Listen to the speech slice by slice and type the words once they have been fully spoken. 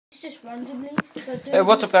Just randomly. Hey,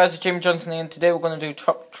 what's up guys, it's Jimmy Johnson and today we're going to do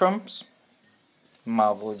Top Trumps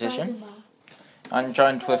Marvel Edition. I'm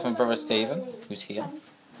joined with my brother Stephen, who's here,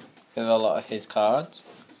 with a lot of his cards.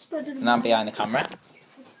 And I'm behind the camera.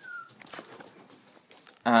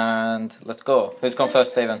 And let's go. Who's going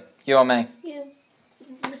first, Stephen? You or me? You.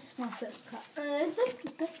 This is my first card.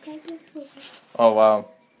 The best card is Oh wow.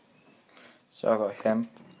 So I got him.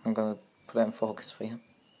 I'm going to put it in focus for you.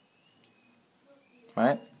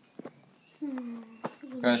 Right? You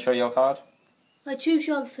going to show your card? I choose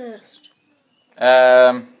yours first.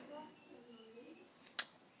 I'm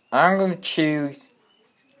going to choose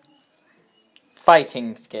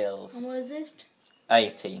fighting skills. And what is it?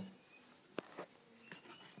 80.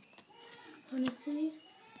 Let me see.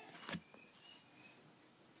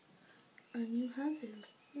 And you have it.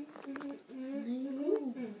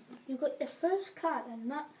 You got your first card, and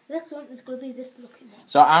that next one is going to be this looking one.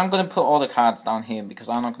 So I'm going to put all the cards down here because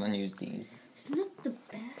I'm not going to use these. It's not the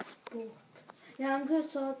best book. Yeah, I'm going to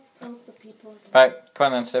sort out the people. Right, come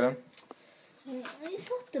on then, Steven. It's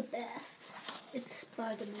not the best. It's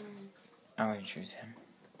Spider-Man. I'm going to choose him.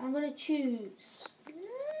 I'm going to choose...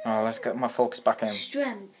 Oh, let's get my focus back in.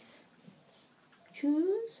 Strength.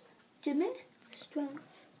 Choose, Jimmy, strength.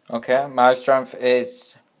 Okay, my strength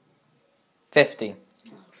is 50.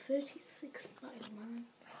 No, 36 Spider-Man.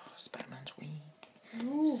 Oh, Spider-Man's weak.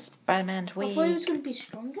 No. Spider-Man's weak. I thought he was going to be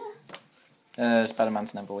stronger.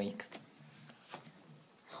 Spider-Man's never weak.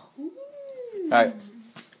 Ooh. Right,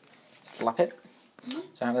 slap it.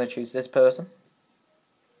 So I'm going to choose this person.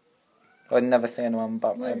 I'd never say anyone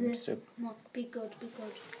but Be good, be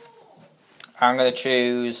good. I'm going to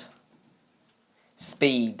choose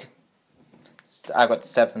speed. I got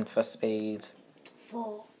 7 for speed.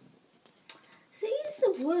 4. See, it's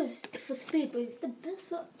the worst for speed, but it's the best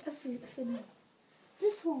for everything.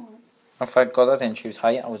 This one. Oh, thank God I didn't choose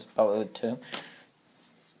height. I was about to.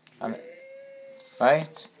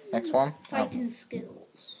 Right, next one. Fighting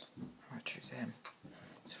skills. I'll choose him.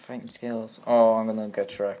 So fighting skills. Oh, I'm going to get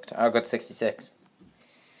correct. I got 66.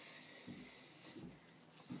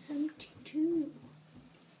 72.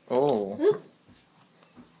 Oh. Oop.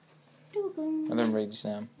 I didn't read his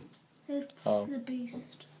name. It's the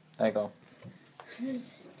beast. There you go.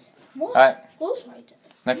 What? Right. Horse rider.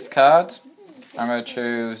 Next card. I'm going to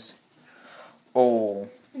choose... Oh.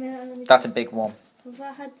 That's a big one. If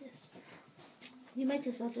I had this, you might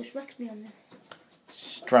as well just wreck me on this.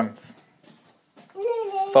 Strength.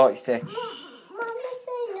 46. It's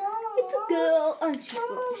a girl. And she's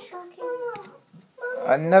British.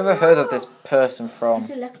 I never heard of this person from...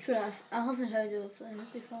 It's Electra. I haven't heard of her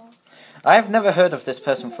before. I have never heard of this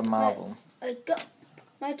person from Marvel. I got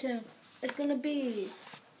my turn. It's gonna be...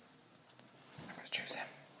 I'm going to choose him.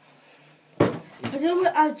 I don't know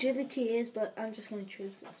what agility is, but I'm just gonna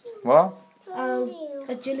choose it. What?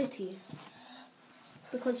 Agility.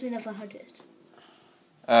 Because we never had it.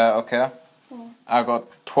 Okay. Oh. I got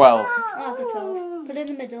 12. I got 12. Put it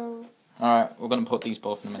in the middle. Alright, we're going to put these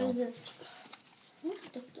both in the middle. Choose it.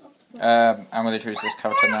 I'm going to choose this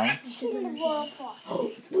character now.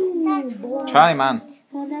 Boom. Try, man.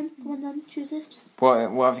 Come on then, choose it.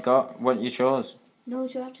 What have you got? What you chose? No,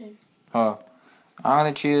 it's your turn. Oh. I'm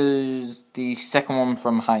going to choose the second one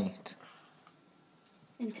from height.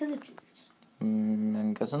 Intelligence.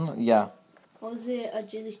 I'm guessing? Yeah. Or is it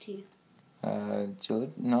agility?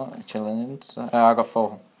 No, intelligence. I got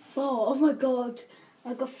 4. 4. Oh my god.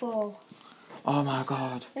 I got 4. Oh my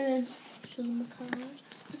god. And then show them the card.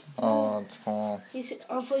 It's 4. Oh, it's 4.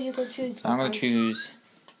 I thought you could choose. I'm going to choose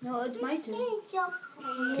No, it's my turn.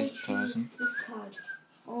 this person. This card.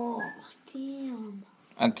 Oh, damn.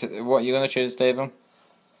 And what are you going to choose, Stephen?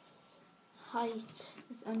 Height.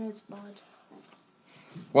 I know it's bad.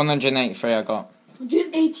 183 I got.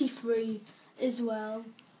 183 as well.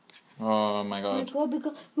 Oh my Oh my god. god,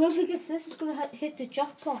 because whoever gets this is going to hit the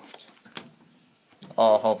jackpot.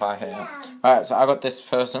 Oh, hope I hit it. Right, so I got this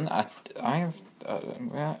person. I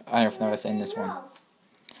have never seen this one.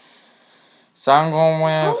 So I'm going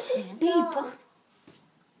How with... is his speed?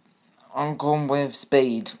 I'm going with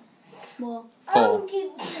speed. More. 4.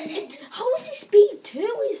 How is his speed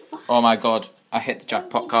 2? He's fast. Oh my god, I hit the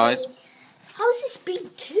jackpot, guys. How is his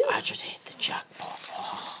speed 2? I just hit the jackpot.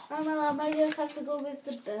 Oh. I don't know, I might just have to go with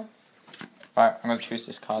the best. Right, I'm going to choose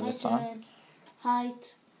this card this time.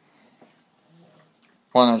 Height.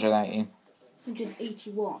 180.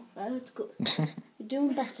 181. Right, that's good. You're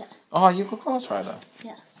doing better. Oh, you got Ghost Rider?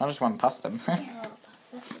 Yes. I just went past him. Right.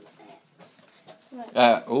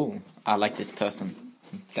 Oh, I like this person.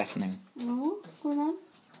 Definitely. No, go on.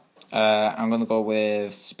 I'm going to go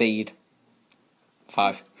with speed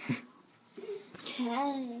 5.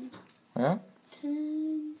 10. Yeah?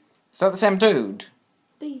 10. Is that the same dude?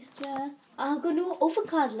 Beast, yeah. I've got no other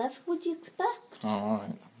card left. What do you expect? Oh,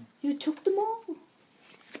 alright. You took them all.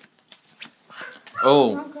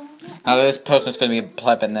 Oh. Now this person's going to be a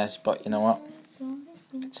pleb in this, but you know what?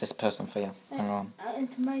 It's this person for you. Hang on.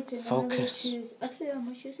 It's my turn. Focus. I think I'm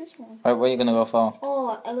going to choose this one. Right, what are you going to go for?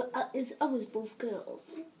 Oh, I was both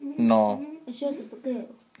girls. No. It's yours a girl.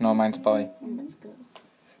 No, mine's a boy. And that's girl.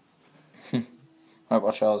 Right,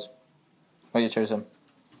 what's yours? What are you choosing?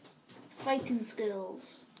 Fighting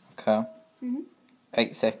skills. Okay.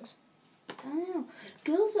 86. Oh,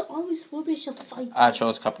 girls are always rubbish at fighting. I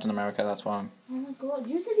chose Captain America, that's why. Oh my god,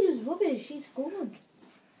 you said he was rubbish. He's good.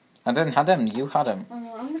 I didn't have him, you had him. Oh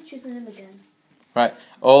no, I'm not choosing him again. Right.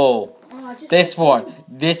 Oh. This one. one.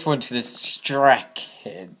 This one to the Streck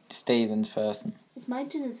Stevens person. It's my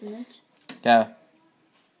turn, isn't it? Yeah. I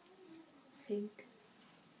think.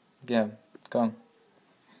 Yeah. Go on.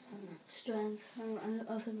 Strength.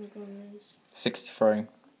 I think we'll go raise. 63.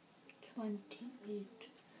 28.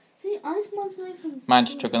 See, Iceman's not even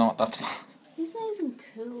Mine's cool. Juggernaut, that's mine. He's not even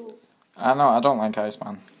cool. I know, I don't like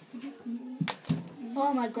Iceman.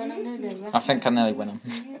 Oh my god, I'm gonna do I think I nearly win him.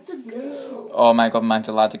 It's a girl. Oh my god, mine's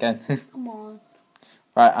a lad again. Come on.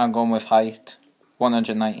 Right, I'm going with height.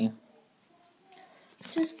 190.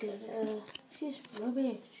 Just get her. She's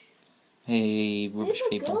rubbish. Hey, rubbish See, the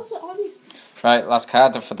people. girls are always Right, last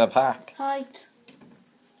card for the pack. height.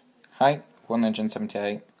 Height,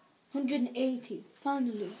 178. 180.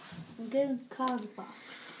 Finally. I'm getting cards back.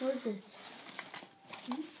 What is it?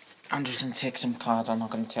 I'm just going to take some cards, I'm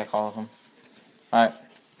not going to take all of them. Right.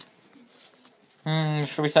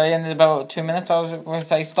 Should we say in about 2 minutes or should we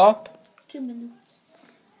say stop? 2 minutes.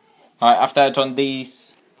 Right, after I've done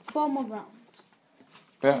these... 4 more rounds.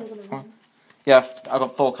 Yeah, yeah, I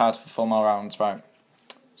got 4 cards for 4 more rounds, right.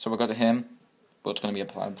 So we'll go to him, but it's going to be a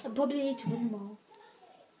pleb. I probably need to win them all.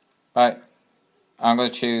 Right. I'm going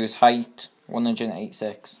to choose height,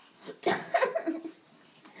 186.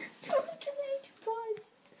 285.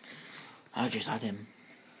 I just had him.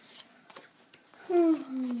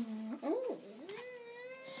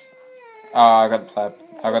 Oh, I got a pleb.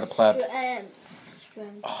 I got a pleb.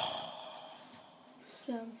 Strength.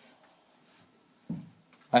 Strength.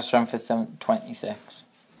 My strength is 26.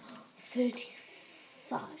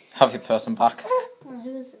 35. Have your person back. Oh,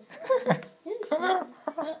 who is it?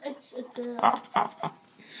 It's a girl.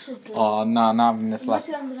 Oh, no, I'm not having this last.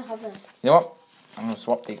 I'm going to have it. You know what? I'm going to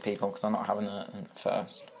swap these people because I'm not having it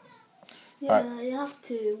first. Yeah, Right. you have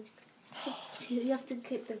to. You have to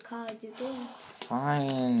keep the card you do.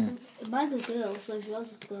 Fine. Mine's a girl, so if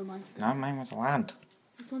yours is a girl, mine's a girl. No, mine was a lad.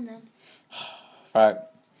 Go on then. Right.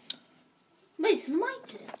 Wait, it's my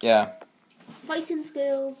turn. Yeah. Fighting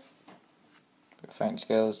skills. Fighting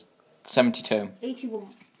skills, 72. 81.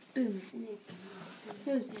 Boom.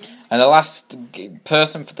 Who's it? And the last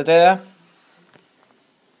person for the day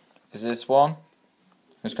is this one.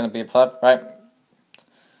 Who's going to be a pleb, right?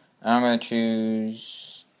 I'm going to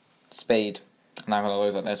choose speed. And I'm going to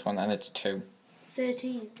lose at this one, and it's 2.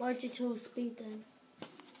 13. Why'd you choose speed then?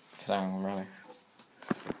 Because I'm really...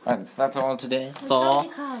 Right, so that's all today for...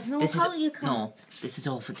 No, This is count your cards. no, this is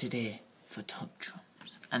all for today for top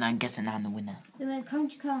trumps, and I'm guessing I'm the winner. And then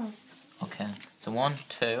count your cards. Okay, so 1,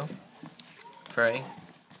 2, 3, I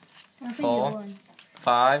think 4, you won.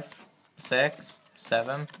 5, 6,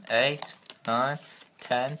 7, 8, 9,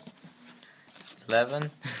 10,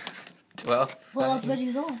 11, 12, Well, I've 13,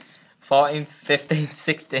 already lost. 14, 15,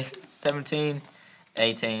 16, 17,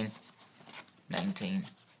 18, 19,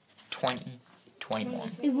 20,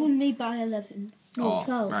 21. You won me by 11. No, Oh,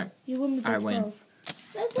 12. right. You won me by I 12. win.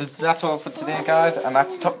 That's all for today, guys, and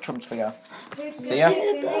that's top trumps for you. See ya. See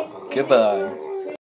you later. Goodbye.